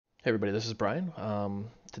Hey everybody, this is Brian.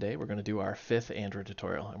 Today we're going to do our fifth Android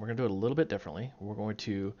tutorial, and we're going to do it a little bit differently. We're going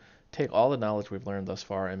to take all the knowledge we've learned thus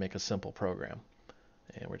far and make a simple program.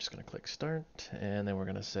 And we're just going to click Start, and then we're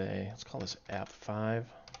going to say, let's call this App 5.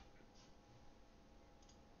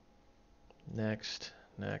 Next,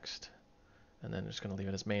 next, and then just going to leave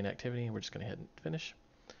it as main activity. We're just going to hit Finish.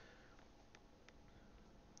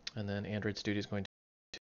 And then Android Studio is going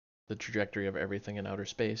to the trajectory of everything in outer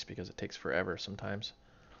space because it takes forever sometimes.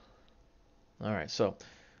 All right, so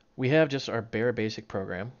we have just our bare basic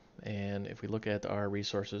program, and if we look at our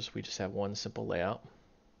resources, we just have one simple layout.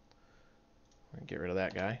 We're going to get rid of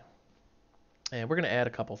that guy. And we're going to add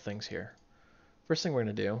a couple things here. First thing we're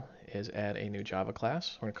going to do is add a new Java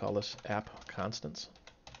class. We're going to call this app constants.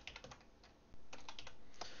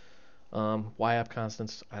 Why app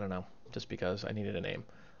constants? I don't know, just because I needed a name.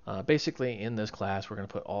 Basically, in this class, we're going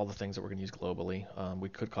to put all the things that we're going to use globally. We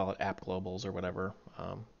could call it app globals or whatever.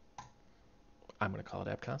 I'm going to call it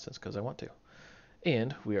app constants because I want to.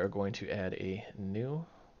 And we are going to add a new,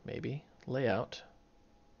 maybe, layout.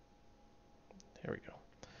 Here we go.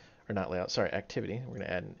 Or not layout, sorry, activity. We're going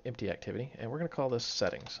to add an empty activity, and we're going to call this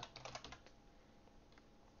settings.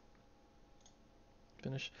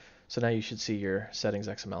 Finish. So now you should see your settings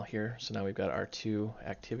XML here. So now we've got our two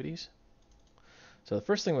activities. So the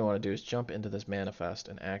first thing we want to do is jump into this manifest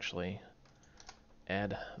and actually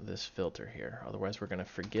add this filter here. Otherwise we're going to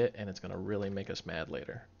forget, and it's going to really make us mad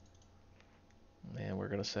later. And we're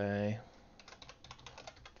going to say,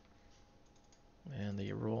 and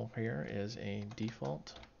the rule here is a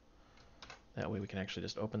default. That way we can actually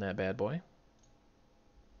just open that bad boy.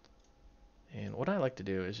 And what I like to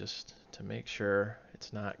do is just to make sure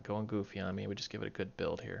it's not going goofy on me, we just give it a good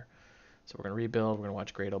build here. So we're going to rebuild, we're going to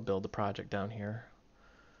watch Gradle build the project down here.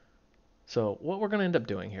 So what we're going to end up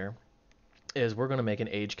doing here is we're going to make an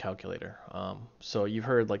age calculator. So you've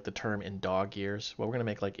heard like the term in dog years. Well, we're going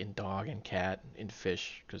to make like in dog and cat, in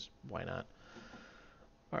fish, because why not?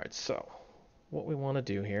 All right, so what we want to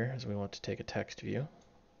do here is we want to take a text view.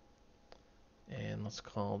 And let's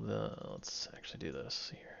actually do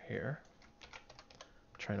this here.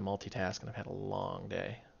 I'm trying to multitask and I've had a long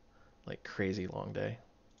day, like crazy long day.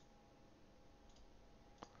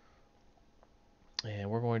 And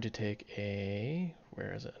we're going to take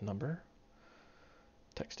where is it, a number,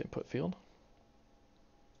 text input field.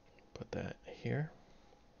 Put that here.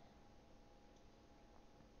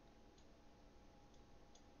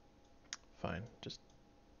 Fine, just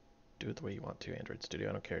do it the way you want to, Android Studio,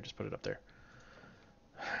 I don't care, just put it up there.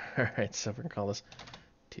 Alright, so we're going to call this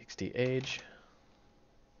txt age.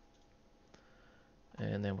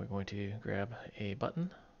 And then we're going to grab a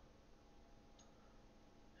button.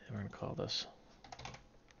 And we're going to call this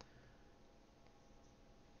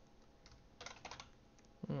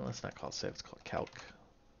let's not call it save, it's called calc.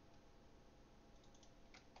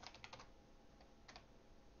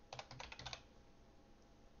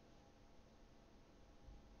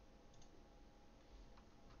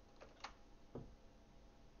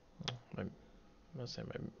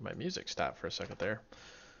 My music stopped for a second there.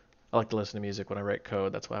 I like to listen to music when I write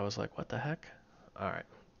code. That's why I was like, what the heck? All right.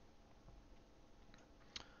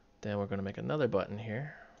 Then we're going to make another button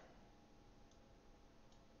here.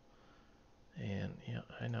 And yeah,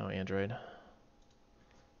 I know Android.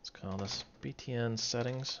 Let's call this BTN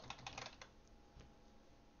settings.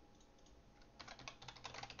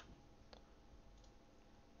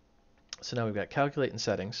 So now we've got calculate and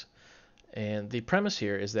settings. And the premise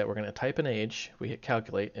here is that we're going to type an age. We hit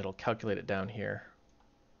calculate. It'll calculate it down here.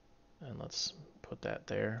 And let's put that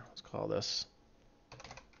there. Let's call this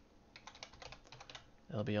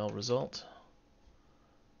LBL result.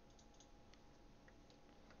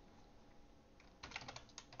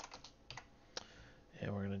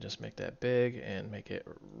 And we're going to just make that big and make it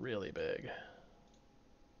really big.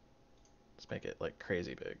 Let's make it like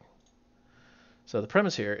crazy big. So the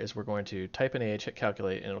premise here is we're going to type an age, hit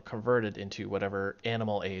calculate, and it'll convert it into whatever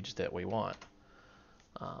animal age that we want.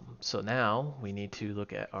 So now we need to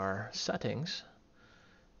look at our settings.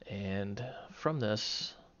 And from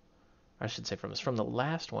this, I should say from the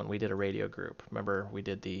last one, we did a radio group. Remember, we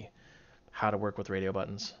did the how to work with radio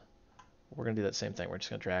buttons. We're going to do that same thing. We're just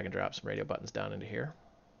going to drag and drop some radio buttons down into here.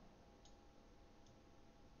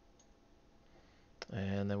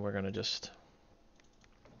 And then we're going to just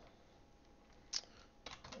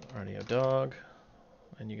radio dog.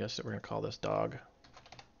 And you guessed it, we're going to call this dog.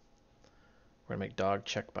 We're going to make dog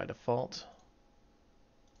check by default.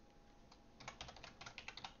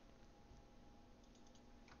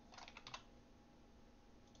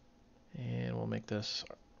 And we'll make this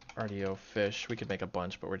RDO fish. We could make a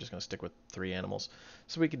bunch, but we're just gonna stick with 3 animals.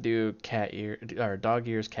 So we could do cat ear, or dog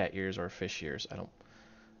ears, cat ears, or fish ears. I don't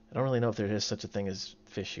really know if there is such a thing as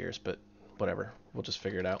fish ears, but whatever. We'll just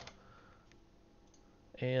figure it out.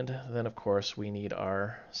 And then of course we need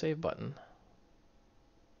our save button.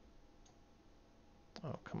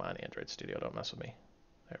 Oh, come on, Android Studio, don't mess with me.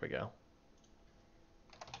 There we go.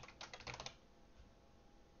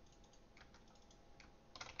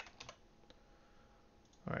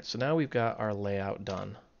 All right, so now we've got our layout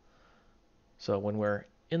done. So when we're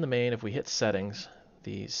in the main, if we hit settings,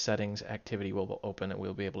 the settings activity will open and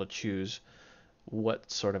we'll be able to choose what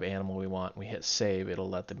sort of animal we want. We hit save, it'll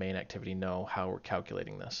let the main activity know how we're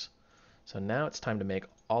calculating this. So now it's time to make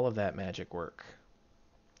all of that magic work.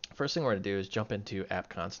 First thing we're going to do is jump into app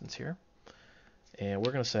constants here. And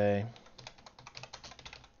we're going to say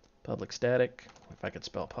public static. If I could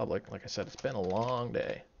spell public, like I said, it's been a long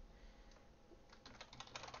day.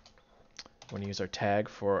 We're going to use our tag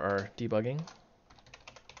for our debugging.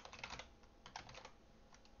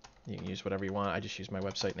 You can use whatever you want. I just use my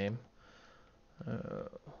website name.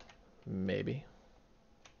 Maybe.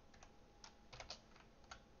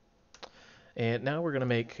 And now we're going to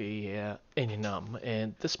make a enum.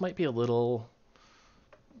 And this might be a little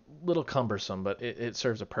cumbersome, but it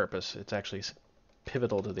serves a purpose. It's actually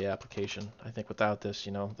pivotal to the application. I think without this,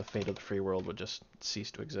 you know, the fate of the free world would just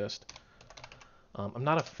cease to exist. I'm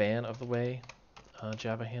not a fan of the way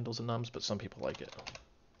Java handles enums, but some people like it.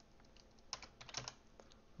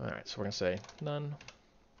 All right, so we're going to say none.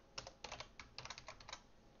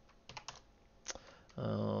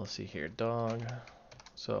 Let's see here, dog.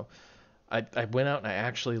 So I went out and I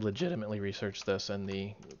actually legitimately researched this, and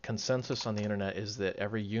the consensus on the internet is that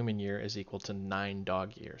every human year is equal to 9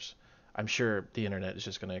 dog years. I'm sure the internet is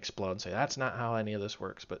just going to explode and say that's not how any of this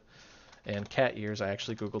works, and cat years, I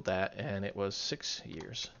actually Googled that, and it was 6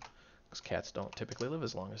 years, because cats don't typically live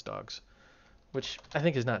as long as dogs, which I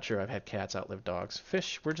think is not true. I've had cats outlive dogs.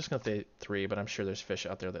 Fish, we're just going to say 3, but I'm sure there's fish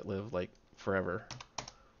out there that live like forever.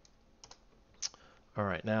 All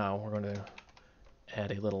right, now we're going to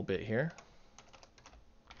add a little bit here.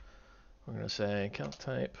 We're going to say count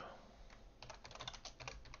type.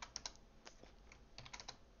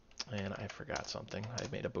 And I forgot something. I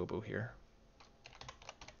made a boo-boo here.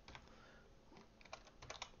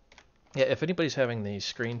 Yeah, if anybody's having the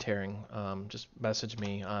screen tearing, just message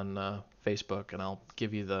me on Facebook and I'll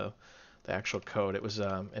give you the actual code. It was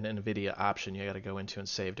an NVIDIA option you got to go into and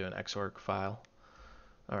save to an Xorg file.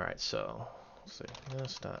 All right, so let's say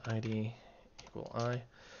this.id equal I.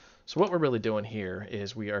 So what we're really doing here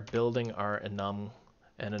is we are building our enum,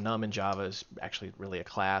 and enum in Java is actually really a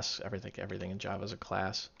class. Everything in Java is a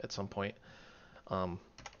class at some point. And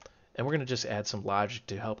we're going to just add some logic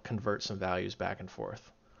to help convert some values back and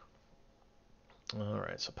forth. All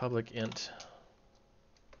right, so public int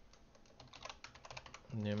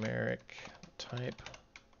numeric type.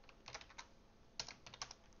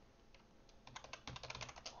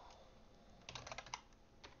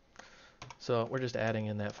 So we're just adding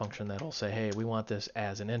in that function that'll say, hey, we want this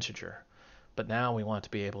as an integer. But now we want to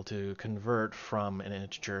be able to convert from an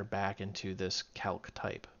integer back into this calc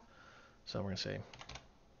type. So we're going to say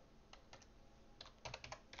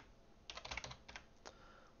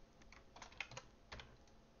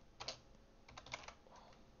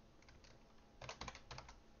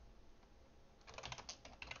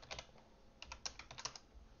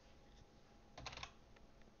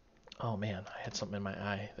oh man, I had something in my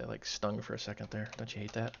eye that like stung for a second there. Don't you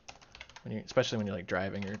hate that? Especially when you're like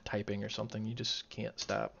driving or typing or something, you just can't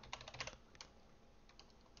stop.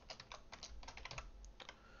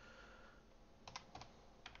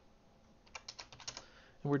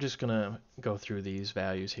 And we're just gonna go through these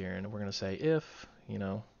values here, and we're gonna say if, you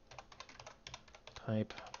know,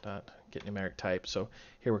 type dot get numeric type. So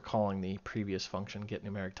here we're calling the previous function get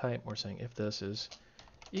numeric type. We're saying if this is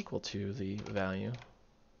equal to the value,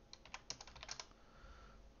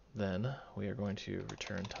 then we are going to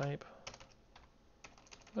return type.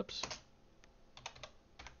 Whoops.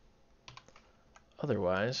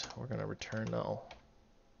 Otherwise, we're going to return null.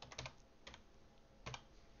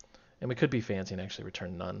 And we could be fancy and actually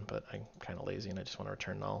return none, but I'm kind of lazy and I just want to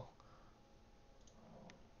return null.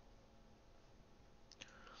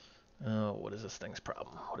 Oh, what is this thing's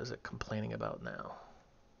problem? What is it complaining about now?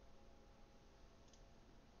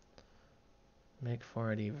 Make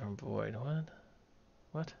for ID from void. What?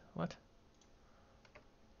 What? What?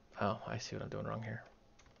 Oh, I see what I'm doing wrong here.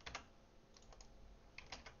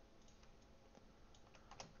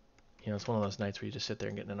 You know, it's one of those nights where you just sit there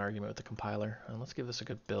and get in an argument with the compiler. Let's give this a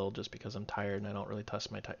good build just because I'm tired and I don't really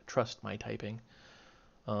trust my typing.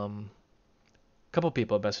 couple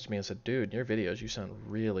people have messaged me and said, dude, your videos, you sound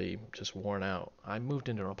really just worn out. I moved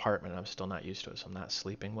into an apartment and I'm still not used to it, so I'm not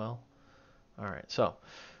sleeping well. All right, so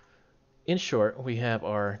in short, we have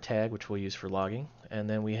our tag, which we'll use for logging, and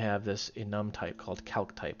then we have this enum type called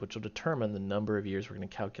calc type, which will determine the number of years we're going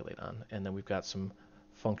to calculate on. And then we've got some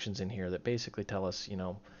functions in here that basically tell us,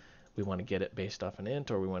 we want to get it based off an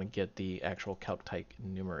int or we want to get the actual calc type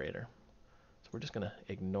numerator. So we're just going to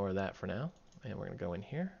ignore that for now, and we're going to go in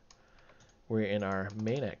here. We're in our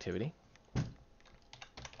main activity.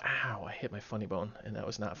 Ow, I hit my funny bone, and that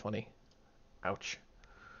was not funny. Ouch.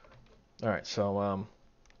 All right, so,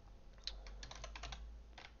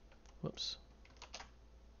 whoops.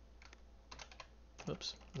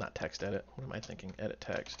 Oops, not text edit. What am I thinking? Edit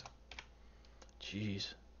text.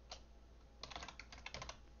 Jeez.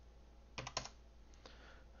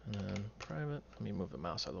 And then private. Let me move the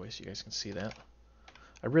mouse out of the way so you guys can see that.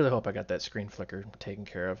 I really hope I got that screen flicker taken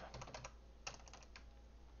care of.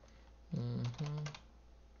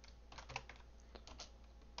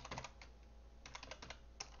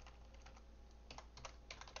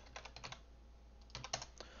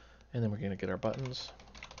 And then we're going to get our buttons.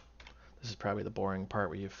 This is probably the boring part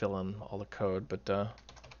where you fill in all the code, but all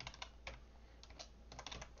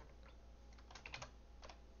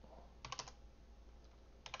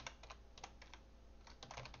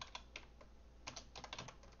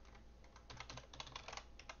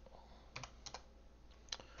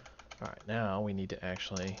right, now we need to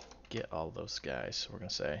actually get all of those guys. So we're going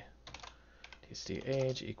to say tst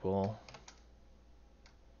age equal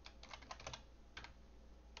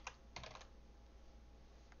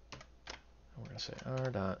we're going to say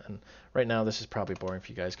r dot, and right now this is probably boring for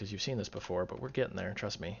you guys because you've seen this before, but we're getting there,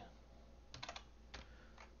 trust me.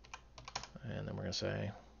 And then we're going to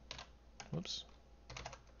say, whoops,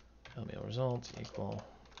 LML results equal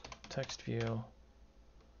text view,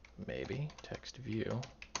 maybe text view.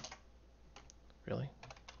 Really?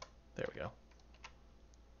 There we go.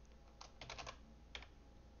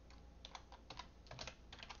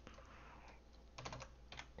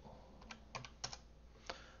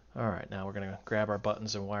 All right, now we're going to grab our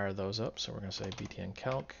buttons and wire those up. So we're going to say btn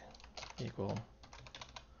calc equal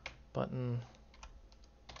button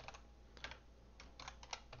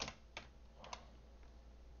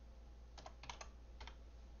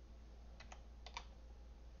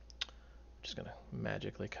just going to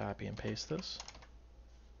magically copy and paste this.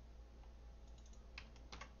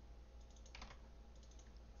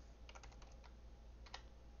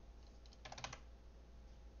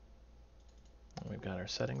 And we've got our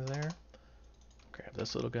settings there. Grab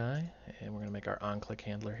this little guy, and we're going to make our on-click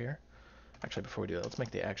handler here. Actually, before we do that, let's make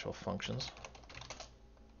the actual functions.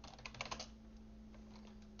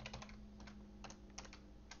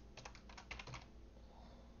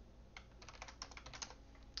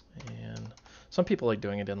 And some people like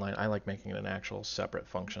doing it inline. I like making it an actual separate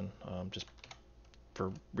function, just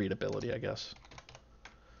for readability, I guess.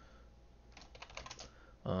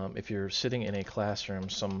 If you're sitting in a classroom,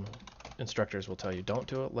 some instructors will tell you don't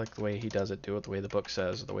do it like the way he does it, do it the way the book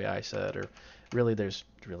says, or the way I said, or really there's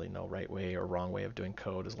really no right way or wrong way of doing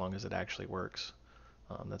code as long as it actually works.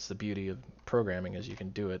 That's the beauty of programming, is you can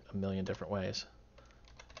do it a million different ways.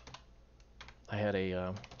 I had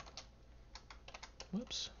a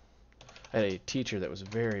teacher that was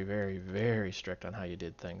very, very, very strict on how you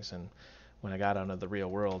did things, and when I got out into the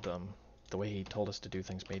real world, the way he told us to do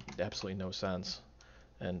things made absolutely no sense.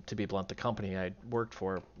 And to be blunt, the company I worked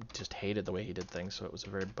for just hated the way he did things, so it was a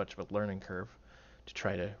very much of a learning curve to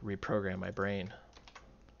try to reprogram my brain.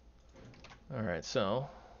 All right, so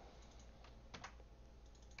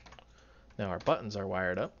now our buttons are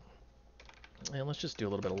wired up. And let's just do a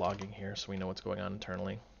little bit of logging here so we know what's going on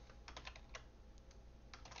internally.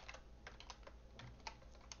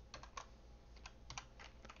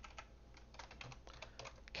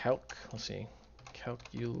 Calc, let's see,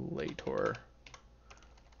 calculator.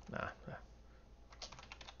 Nah.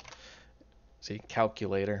 See,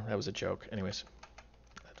 calculator, that was a joke. Anyways,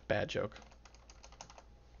 that's a bad joke.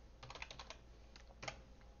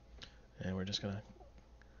 And we're just gonna,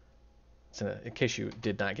 in case you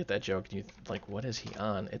did not get that joke, you like, what is he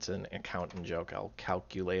on? It's an accountant joke. I'll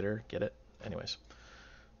calculator, get it? Anyways,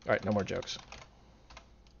 all right, no more jokes.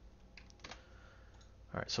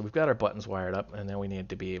 All right, so we've got our buttons wired up, and then we need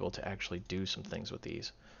to be able to actually do some things with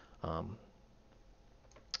these.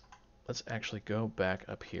 Let's actually go back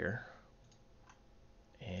up here,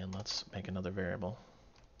 and let's make another variable.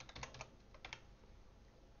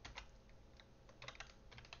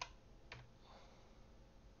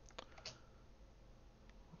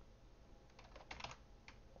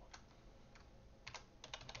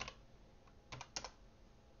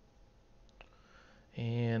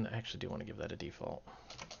 actually do want to give that a default.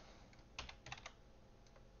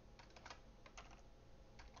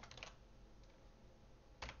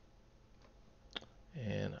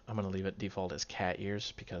 And I'm going to leave it default as cat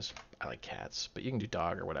ears because I like cats, but you can do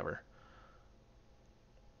dog or whatever.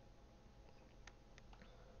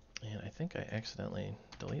 And I think I accidentally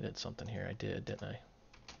deleted something here. I did, didn't I?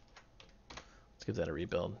 Let's give that a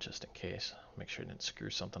rebuild just in case. Make sure I didn't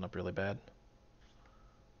screw something up really bad.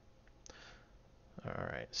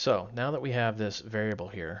 Alright, so now that we have this variable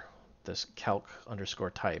here, this calc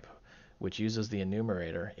underscore type, which uses the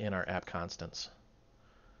enumerator in our app constants,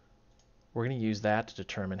 we're going to use that to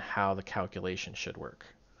determine how the calculation should work.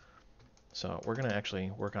 So we're going to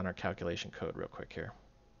actually work on our calculation code real quick here.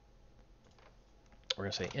 We're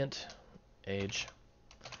going to say int age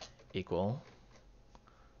equal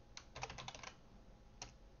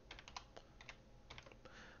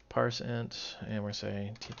parse int, and we're going to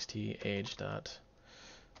say txt age dot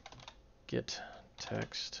get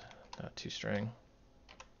text dot toString.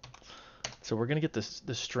 So we're going to get this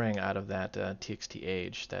string out of that txt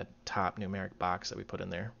age, that top numeric box that we put in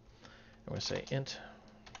there. And we're going to say int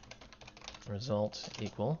result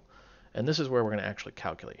equal, and this is where we're going to actually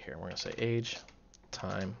calculate here. We're going to say age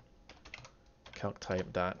time calc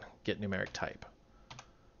type dot get numeric type.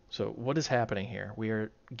 So what is happening here? We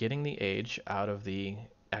are getting the age out of the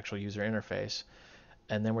actual user interface,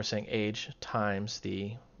 and then we're saying age times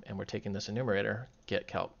the, and we're taking this enumerator, get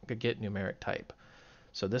numeric type.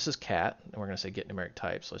 So this is cat, and we're going to say get numeric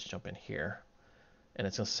type. So let's jump in here, and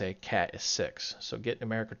it's going to say cat is 6. So get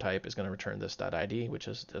numeric type is going to return this .id, which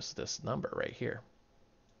is just this number right here.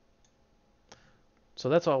 So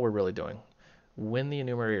that's all we're really doing. When the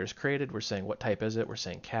enumerator is created, we're saying what type is it? We're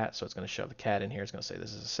saying cat, so it's going to shove the cat in here. It's going to say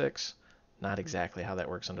this is a 6. Not exactly how that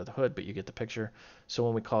works under the hood, but you get the picture. So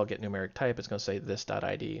when we call get numeric type, it's going to say this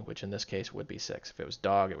 .id, which in this case would be 6. If it was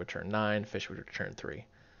dog, it would return 9. Fish would return 3.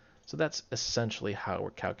 So that's essentially how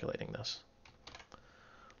we're calculating this.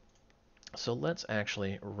 So let's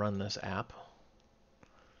actually run this app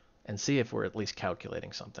and see if we're at least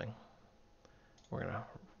calculating something. We're going to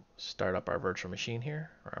start up our virtual machine here,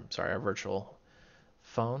 or I'm sorry, our virtual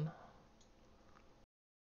phone.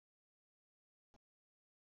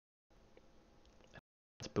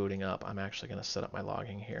 It's booting up. I'm actually going to set up my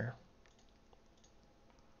logging here.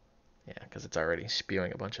 Yeah, because it's already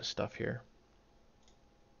spewing a bunch of stuff here.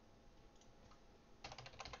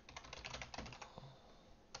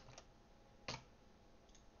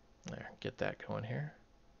 There, get that going here.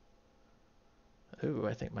 Ooh,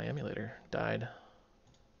 I think my emulator died.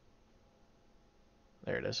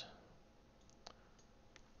 There it is.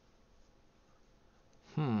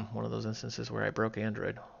 One of those instances where I broke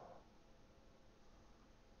Android.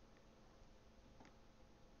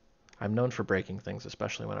 I'm known for breaking things,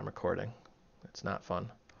 especially when I'm recording. It's not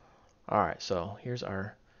fun. Alright, so here's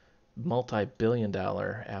our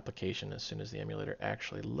multi-billion-dollar application as soon as the emulator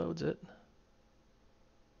actually loads it.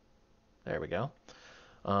 There we go.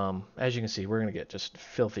 As you can see, we're going to get just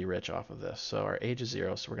filthy rich off of this. So our age is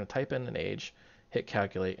 0, so we're going to type in an age, hit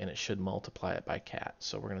calculate, and it should multiply it by cat.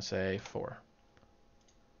 So we're going to say 4.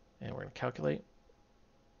 And we're going to calculate,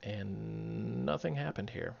 and nothing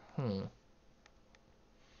happened here.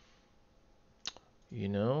 You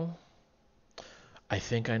know, I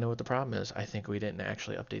think I know what the problem is. I think we didn't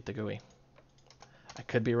actually update the GUI. I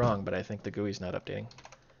could be wrong, but I think the GUI's not updating.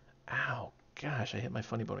 Ow, gosh, I hit my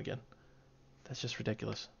funny bone again. That's just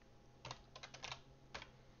ridiculous.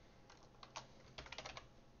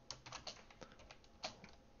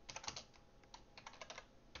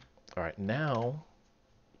 All right, now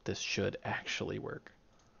this should actually work.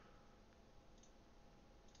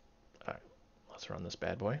 All right, let's run this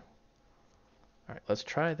bad boy. All right, let's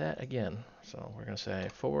try that again. So we're going to say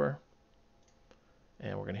 4,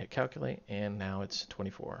 and we're going to hit calculate, and now it's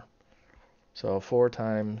 24. So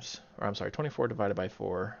 24 divided by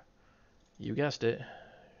 4, you guessed it,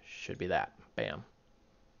 should be that. Bam.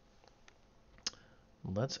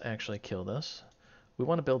 Let's actually kill this. We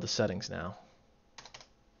want to build the settings now.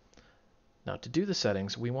 Now to do the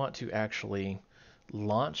settings, we want to actually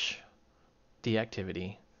launch the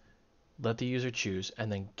activity, let the user choose,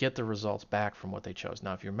 and then get the results back from what they chose.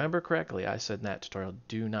 Now if you remember correctly, I said in that tutorial,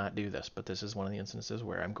 do not do this, but this is one of the instances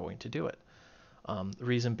where I'm going to do it. The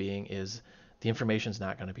reason being is the information is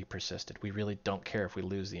not going to be persisted. We really don't care if we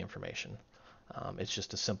lose the information. It's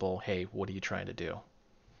just a simple, hey, what are you trying to do?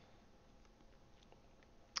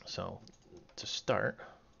 So to start,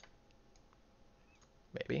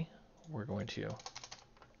 maybe we're going to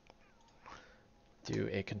do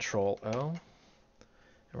a Control-O, and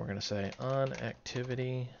we're going to say on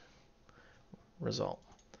activity result.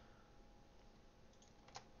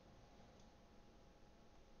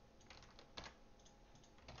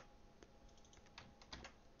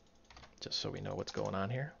 just so we know what's going on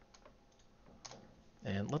here.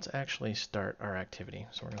 And let's actually start our activity.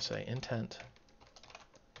 So we're going to say intent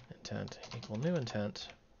equal new intent.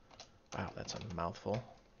 Wow, that's a mouthful.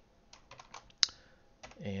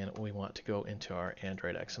 And we want to go into our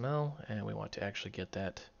Android XML, and we want to actually get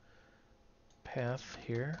that path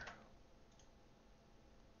here.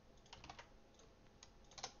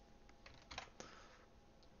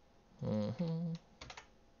 And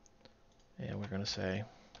we're going to say,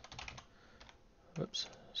 whoops,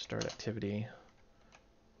 start activity.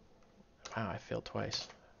 Wow, I failed twice.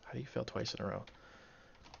 How do you fail twice in a row?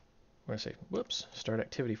 We're going to say, whoops, start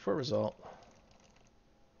activity for result.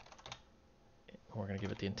 We're going to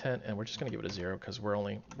give it the intent, and we're just going to give it a 0 because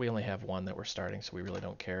we only have one that we're starting, so we really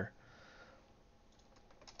don't care.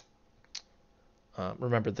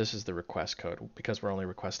 Remember, this is the request code. Because we're only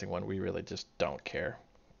requesting one, we really just don't care.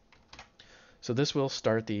 So this will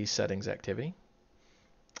start the settings activity,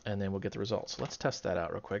 and then we'll get the results. So let's test that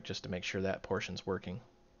out real quick just to make sure that portion's working.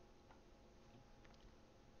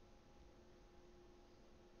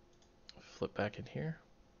 Flip back in here.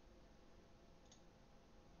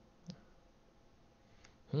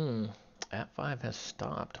 App5 has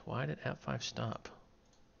stopped. Why did App5 stop?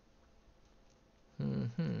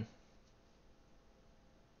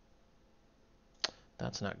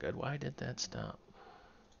 That's not good. Why did that stop?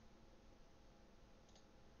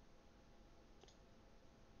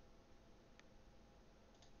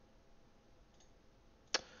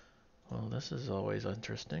 Well, this is always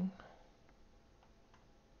interesting.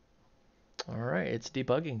 All right, it's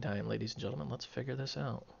debugging time, ladies and gentlemen. Let's figure this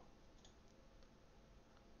out.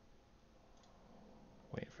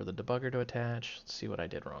 Wait for the debugger to attach. Let's see what I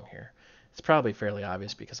did wrong here. It's probably fairly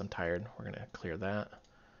obvious because I'm tired. We're going to clear that.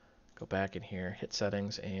 Go back in here, hit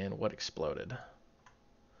settings, and what exploded?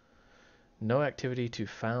 No activity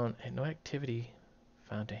found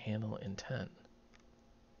to handle intent.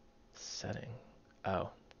 Setting. Oh,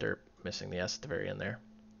 derp, missing the S at the very end there.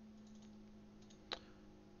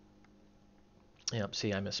 Yep,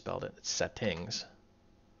 see, I misspelled it. It's settings.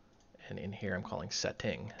 And in here I'm calling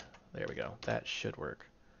setting. There we go. That should work.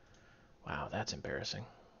 Wow, that's embarrassing.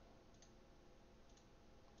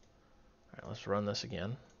 All right, let's run this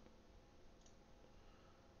again.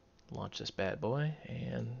 Launch this bad boy,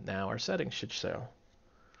 and now our settings should show.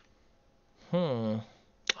 Oh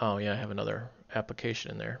yeah, I have another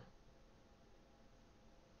application in there.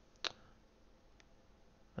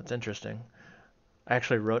 That's interesting. I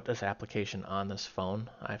actually wrote this application on this phone.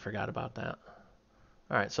 I forgot about that.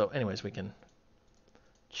 All right, so anyways, we can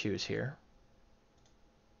choose here.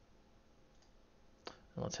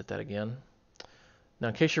 And let's hit that again. Now,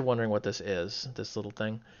 in case you're wondering what this is, this little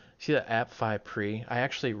thing, see the app5 pre? I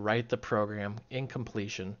actually write the program in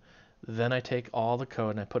completion. Then I take all the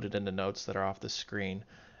code and I put it into notes that are off the screen.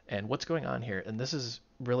 And what's going on here, and this is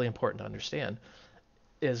really important to understand,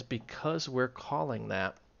 is because we're calling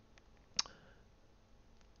that,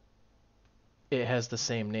 it has the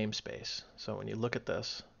same namespace. So when you look at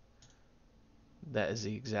this, that is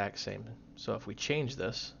the exact same. So if we change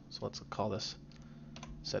this, so let's call this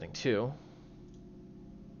setting 2.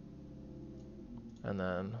 And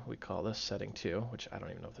then we call this setting 2, which I don't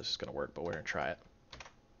even know if this is going to work, but we're going to try it.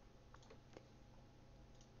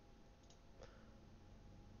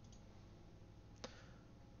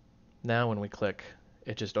 Now when we click,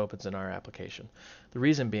 it just opens in our application. The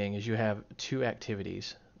reason being is you have two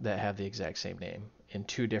activities that have the exact same name in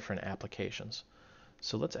two different applications.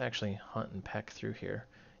 So let's actually hunt and peck through here.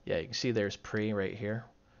 Yeah, you can see there's pre right here.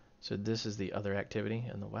 So this is the other activity,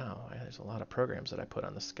 and wow, there's a lot of programs that I put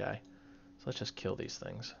on this guy. So let's just kill these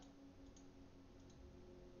things.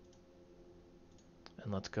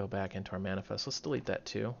 And let's go back into our manifest. Let's delete that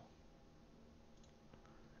too.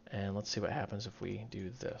 And let's see what happens if we do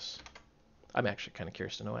this. I'm actually kind of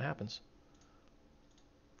curious to know what happens.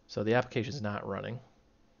 So the application is not running.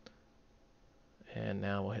 And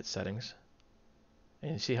now we'll hit settings.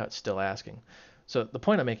 And you see how it's still asking. So the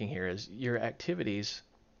point I'm making here is your activities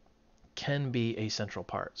can be a central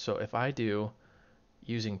part. So if I do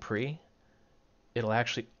using pre, it'll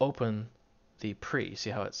actually open the pre. See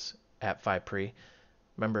how it's app5 pre?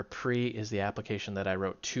 Remember, pre is the application that I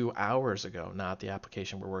wrote 2 hours ago, not the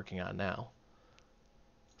application we're working on now.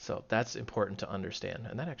 So that's important to understand.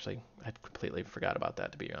 And that actually, I completely forgot about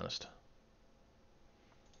that, to be honest.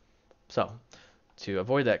 So to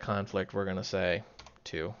avoid that conflict, we're going to say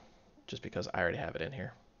 2, just because I already have it in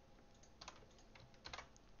here.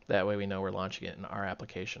 That way we know we're launching it in our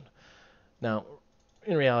application. Now,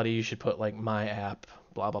 in reality, you should put like my app,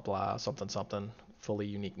 blah, blah, blah, something, something, fully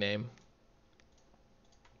unique name.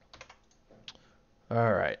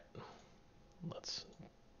 All right, let's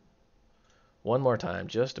one more time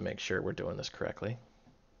just to make sure we're doing this correctly.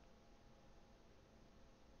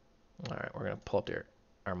 All right, we're going to pull up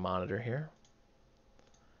our monitor here.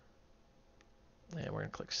 And we're going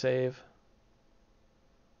to click Save.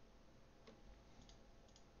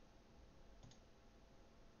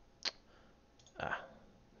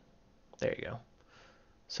 There you go.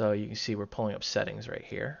 So you can see we're pulling up settings right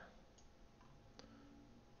here.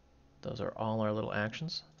 Those are all our little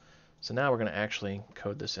actions. So now we're going to actually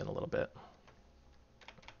code this in a little bit.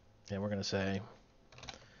 And we're going to say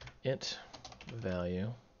int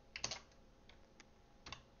value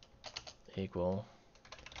equal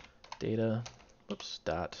data,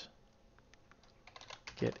 dot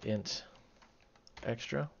get int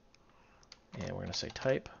extra. And we're going to say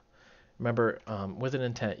type. Remember, with an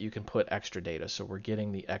intent, you can put extra data. So we're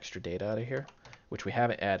getting the extra data out of here, which we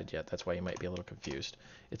haven't added yet. That's why you might be a little confused.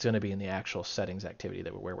 It's going to be in the actual settings activity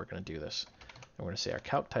where we're going to do this. And we're going to say our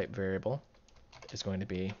calc type variable is going to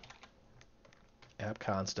be app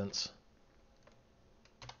constants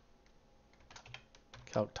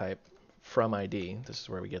calc type from ID. This is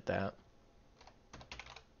where we get that.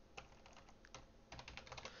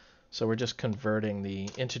 So we're just converting the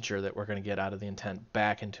integer that we're going to get out of the intent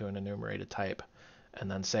back into an enumerated type, and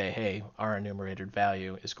then say, hey, our enumerated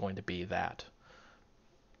value is going to be that.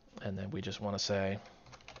 And then we just want to say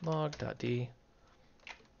log.d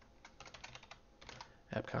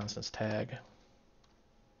app constants tag,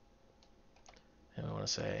 and we want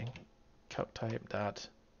to say calc type dot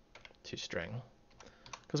toString,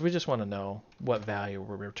 because we just want to know what value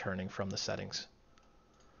we're returning from the settings.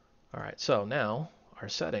 All right, so now our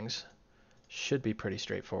settings should be pretty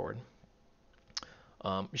straightforward.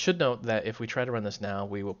 You should note that if we try to run this now,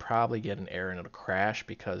 we will probably get an error and it'll crash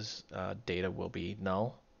because data will be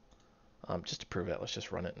null. Just to prove it, let's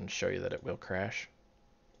just run it and show you that it will crash.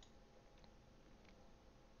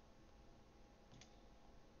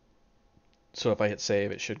 So if I hit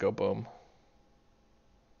save, it should go boom.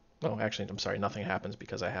 Oh, actually, I'm sorry, nothing happens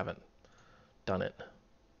because I haven't done it.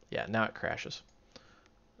 Yeah, now it crashes.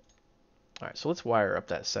 All right, so let's wire up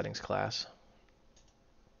that settings class.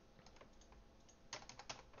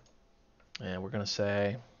 And we're going to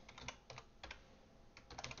say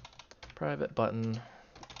private button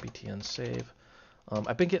btn save.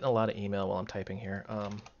 I've been getting a lot of email while I'm typing here.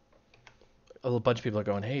 A bunch of people are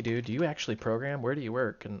going, hey, dude, do you actually program? Where do you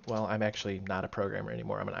work? And, well, I'm actually not a programmer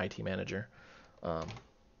anymore. I'm an IT manager.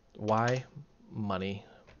 Why? Money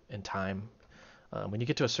and time. When you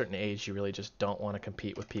get to a certain age, you really just don't want to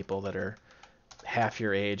compete with people that are half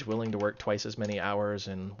your age, willing to work twice as many hours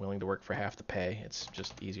and willing to work for half the pay. It's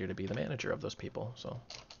just easier to be the manager of those people. So,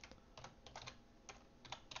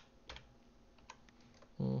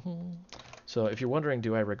 So if you're wondering,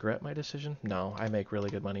 do I regret my decision? No, I make really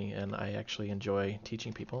good money and I actually enjoy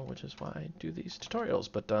teaching people, which is why I do these tutorials.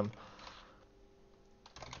 But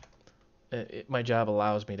my job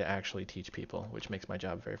allows me to actually teach people, which makes my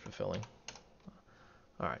job very fulfilling.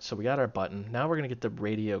 All right, so we got our button. Now we're going to get the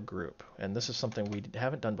radio group, and this is something we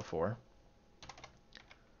haven't done before.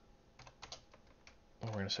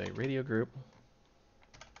 We're going to say radio group.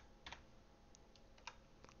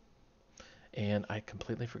 And I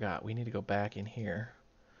completely forgot. We need to go back in here,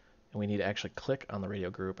 and we need to actually click on the radio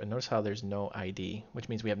group. And notice how there's no ID, which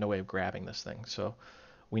means we have no way of grabbing this thing. So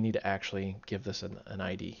we need to actually give this an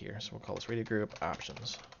ID here. So we'll call this radio group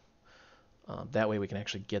options. That way we can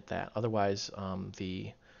actually get that. Otherwise,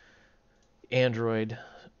 the Android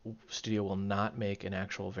Studio will not make an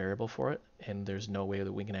actual variable for it, and there's no way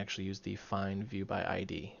that we can actually use the find view by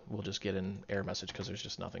ID. We'll just get an error message because there's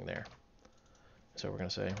just nothing there. So we're going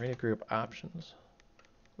to say radio group options.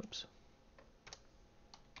 Whoops.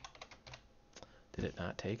 Did it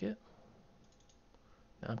not take it?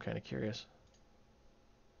 Now I'm kind of curious.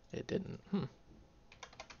 It didn't.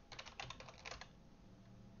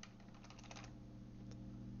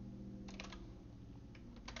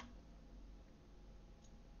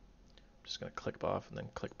 Just going to click off and then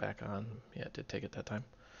click back on. Yeah, it did take it that time.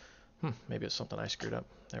 Maybe it's something I screwed up.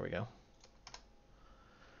 There we go.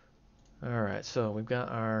 All right, so we've got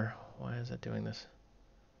our, why is it doing this?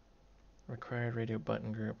 Required radio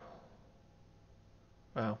button group.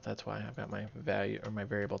 Oh, that's why I've got my value or my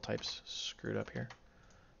variable types screwed up here.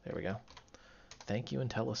 There we go. Thank you,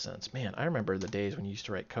 IntelliSense. Man, I remember the days when you used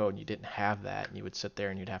to write code and you didn't have that, and you would sit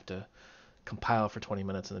there and you'd have to compile for 20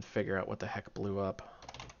 minutes and then figure out what the heck blew up.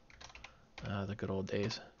 The good old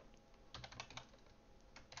days.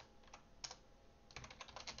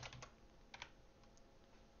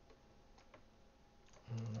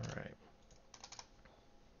 All right.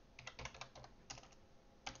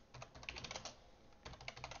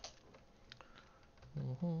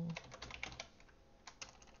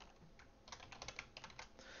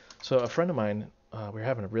 So a friend of mine, we were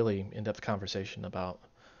having a really in-depth conversation about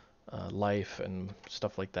life and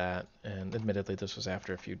stuff like that. And admittedly, this was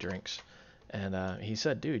after a few drinks. And he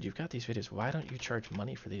said, "Dude, you've got these videos. Why don't you charge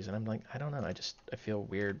money for these?" And I'm like, "I don't know. I feel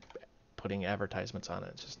weird putting advertisements on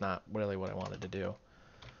it. It's just not really what I wanted to do."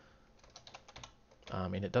 I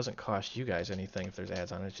mean, it doesn't cost you guys anything if there's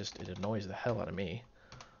ads on it. It annoys the hell out of me.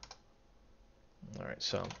 All right,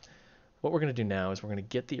 so what we're going to do now is we're going to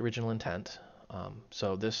get the original intent.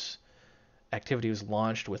 So this activity was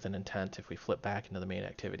launched with an intent. If we flip back into the main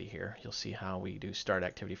activity here, you'll see how we do start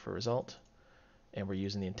activity for result, and we're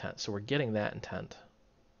using the intent. So we're getting that intent.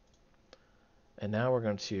 And now we're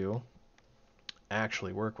going to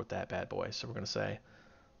actually work with that bad boy. So we're going to say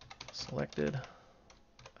selected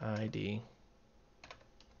ID,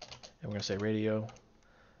 and we're going to say radio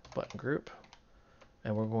button group,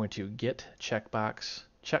 and we're going to get checkbox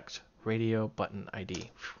checked radio button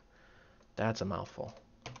ID. That's a mouthful.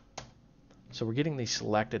 So we're getting the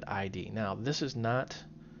selected ID. Now this is not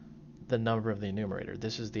the number of the enumerator.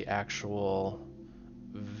 This is the actual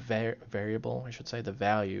variable, I should say, the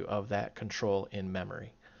value of that control in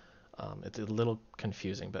memory. It's a little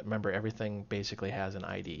confusing, but remember, everything basically has an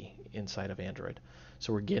ID inside of Android.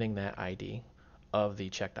 So we're getting that ID of the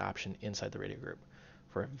checked option inside the radio group.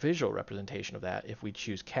 For a visual representation of that, if we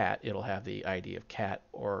choose cat, it'll have the ID of cat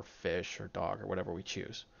or fish or dog or whatever we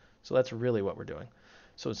choose. So that's really what we're doing.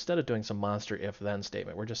 So instead of doing some monster if-then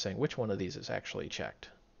statement, we're just saying which one of these is actually checked.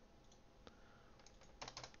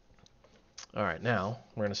 All right, now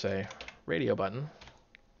we're going to say radio button,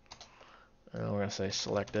 and we're going to say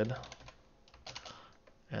selected.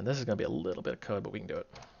 And this is going to be a little bit of code, but we can do it.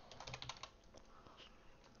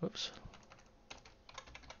 Oops.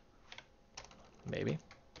 Maybe.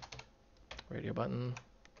 Radio button.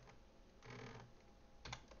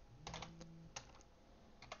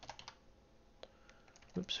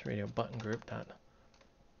 Oops, radio button group dot.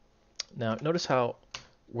 Now notice how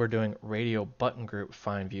we're doing radio button group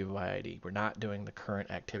find view by ID. We're not doing the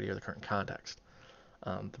current activity or the current context.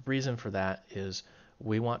 The reason for that is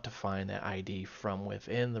we want to find that ID from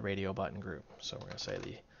within the radio button group. So we're going to say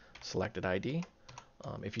the selected ID.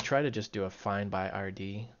 If you try to just do a find by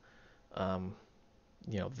ID,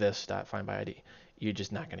 this dot find by ID, you're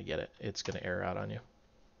just not going to get it. It's going to error out on you.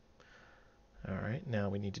 All right, now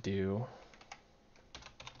we need to do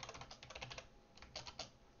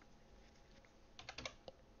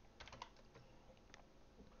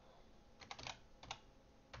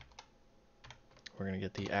we're going to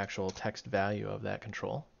get the actual text value of that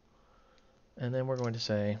control, and then we're going to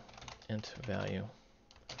say int value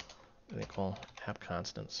equal app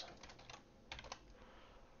constants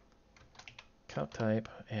calc type,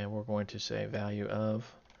 and we're going to say value of,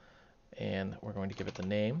 and we're going to give it the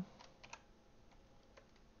name,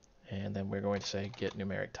 and then we're going to say get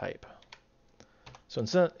numeric type.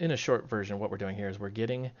 So in a short version, what we're doing here is we're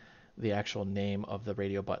getting the actual name of the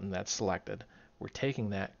radio button that's selected. We're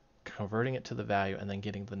taking that, converting it to the value, and then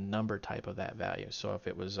getting the number type of that value. So if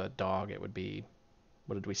it was a dog, it would be,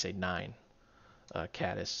 what did we say, 9.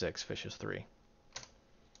 Cat is 6, fish is 3.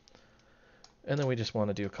 And then we just want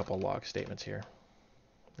to do a couple log statements here.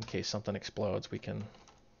 In case something explodes, we can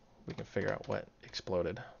figure out what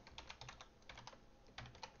exploded.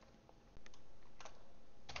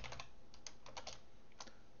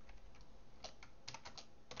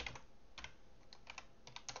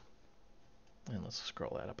 And let's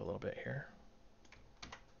scroll that up a little bit here.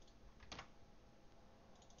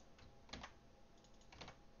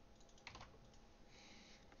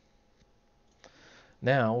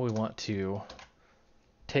 Now we want to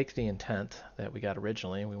take the intent that we got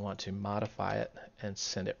originally, and we want to modify it and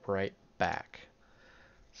send it right back.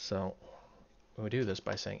 So we do this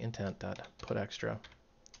by saying intent.putExtra,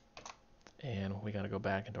 and we got to go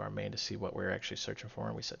back into our main to see what we're actually searching for,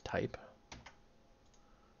 and we said type,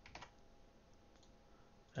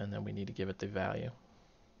 and then we need to give it the value.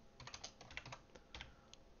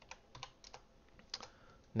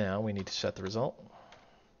 Now we need to set the result.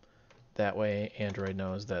 That way Android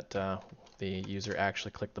knows that the user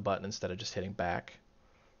actually clicked the button instead of just hitting back.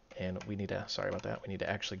 And we need to, sorry about that, we need to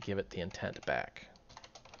actually give it the intent back.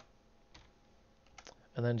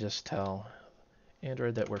 And then just tell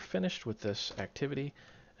Android that we're finished with this activity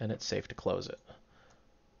and it's safe to close it.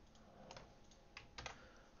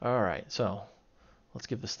 Alright, so let's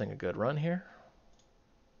give this thing a good run here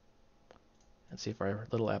and see if our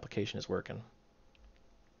little application is working.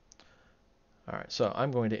 Alright, so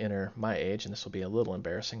I'm going to enter my age, and this will be a little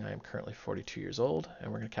embarrassing. I am currently 42 years old,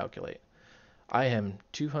 and we're going to calculate. I am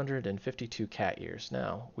 252 cat years.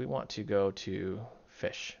 Now, we want to go to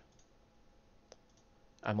fish.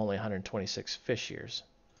 I'm only 126 fish years.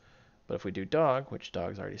 But if we do dog, which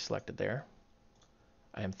dog's already selected there,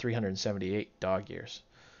 I am 378 dog years.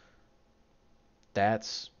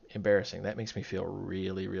 That's embarrassing. That makes me feel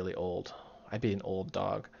really, really old. I'd be an old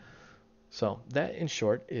dog. So that, in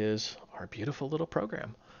short, is our beautiful little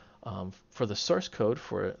program. For the source code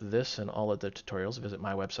for this and all of the tutorials, visit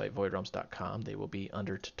my website, voidrealms.com. They will be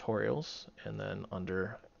under tutorials, and then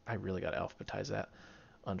under, I really got to alphabetize that,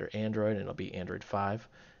 under Android, and it'll be Android 5.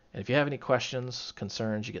 And if you have any questions,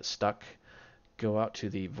 concerns, you get stuck, go out to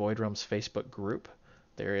the Void Realms Facebook group.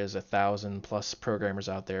 There is 1,000+ programmers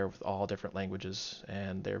out there with all different languages,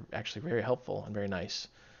 and they're actually very helpful and very nice.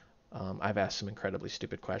 I've asked some incredibly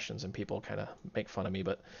stupid questions, and people kind of make fun of me,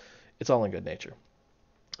 but it's all in good nature.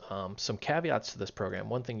 Some caveats to this program.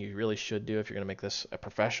 One thing you really should do if you're going to make this a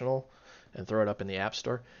professional and throw it up in the App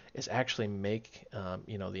Store is actually make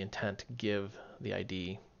the intent give the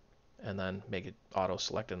ID and then make it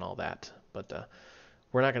auto-select and all that. But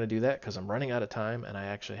we're not going to do that because I'm running out of time and I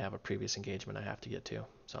actually have a previous engagement I have to get to.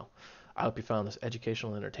 So I hope you found this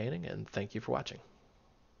educational and entertaining, and thank you for watching.